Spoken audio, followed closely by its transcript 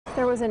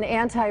There was an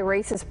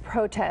anti-racist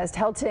protest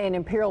held today in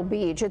Imperial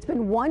Beach. It's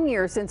been 1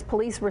 year since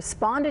police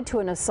responded to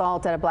an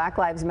assault at a Black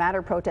Lives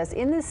Matter protest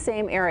in this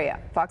same area.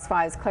 Fox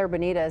 5's Clara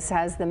Benitez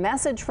has the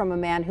message from a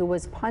man who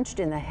was punched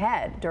in the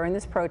head during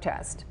this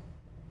protest.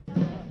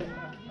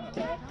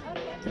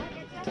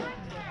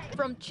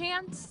 From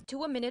chants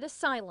to a minute of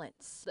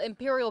silence, the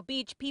Imperial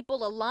Beach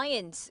People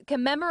Alliance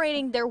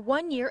commemorating their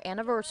 1 year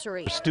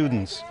anniversary.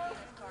 Students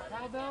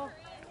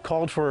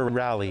called for a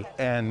rally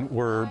and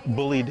were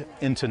bullied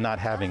into not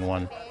having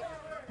one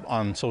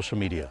on social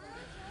media.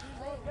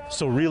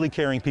 So really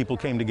caring people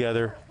came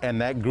together,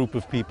 and that group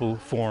of people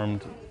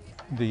formed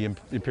the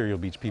Imperial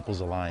Beach People's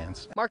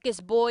Alliance. Marcus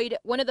Boyd,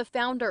 one of the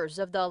founders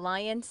of the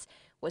Alliance,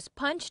 was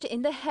punched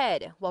in the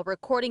head while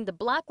recording the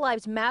Black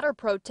Lives Matter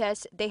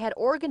protests they had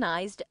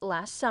organized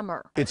last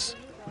summer. It's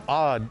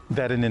odd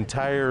that an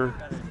entire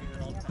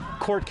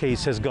court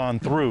case has gone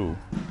through,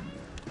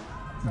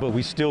 but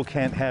we still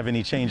can't have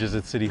any changes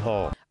at City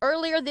Hall.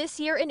 Earlier this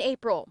year in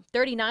April,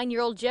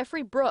 39-year-old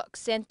Jeffrey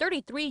Brooks and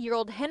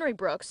 33-year-old Henry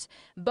Brooks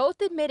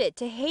both admitted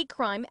to hate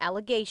crime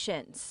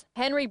allegations.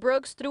 Henry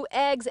Brooks threw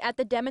eggs at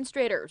the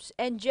demonstrators,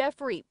 and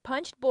Jeffrey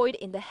punched Boyd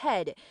in the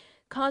head,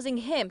 causing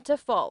him to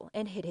fall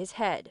and hit his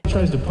head.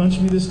 Tries to punch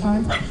me this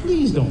time?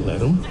 Please don't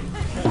let him.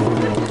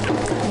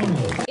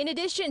 In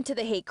addition to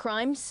the hate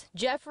crimes,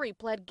 Jeffrey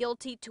pled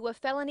guilty to a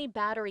felony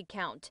battery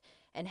count,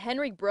 and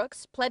Henry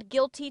Brooks pled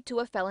guilty to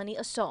a felony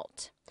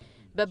assault.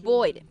 But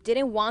Boyd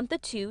didn't want the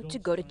two to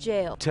go to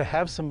jail. To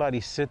have somebody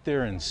sit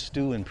there and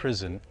stew in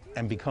prison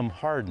and become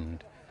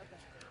hardened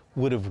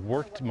would have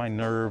worked my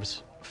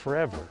nerves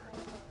forever.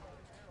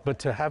 But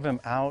to have him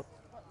out,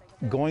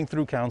 going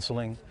through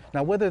counseling,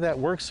 now whether that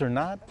works or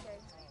not,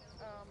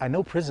 I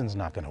know prison's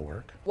not going to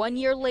work. 1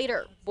 year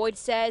later, Boyd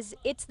says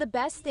it's the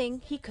best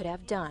thing he could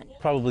have done.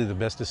 Probably the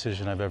best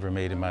decision I've ever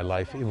made in my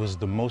life. It was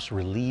the most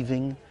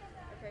relieving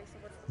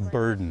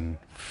burden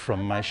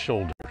from my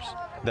shoulders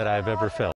that I've ever felt.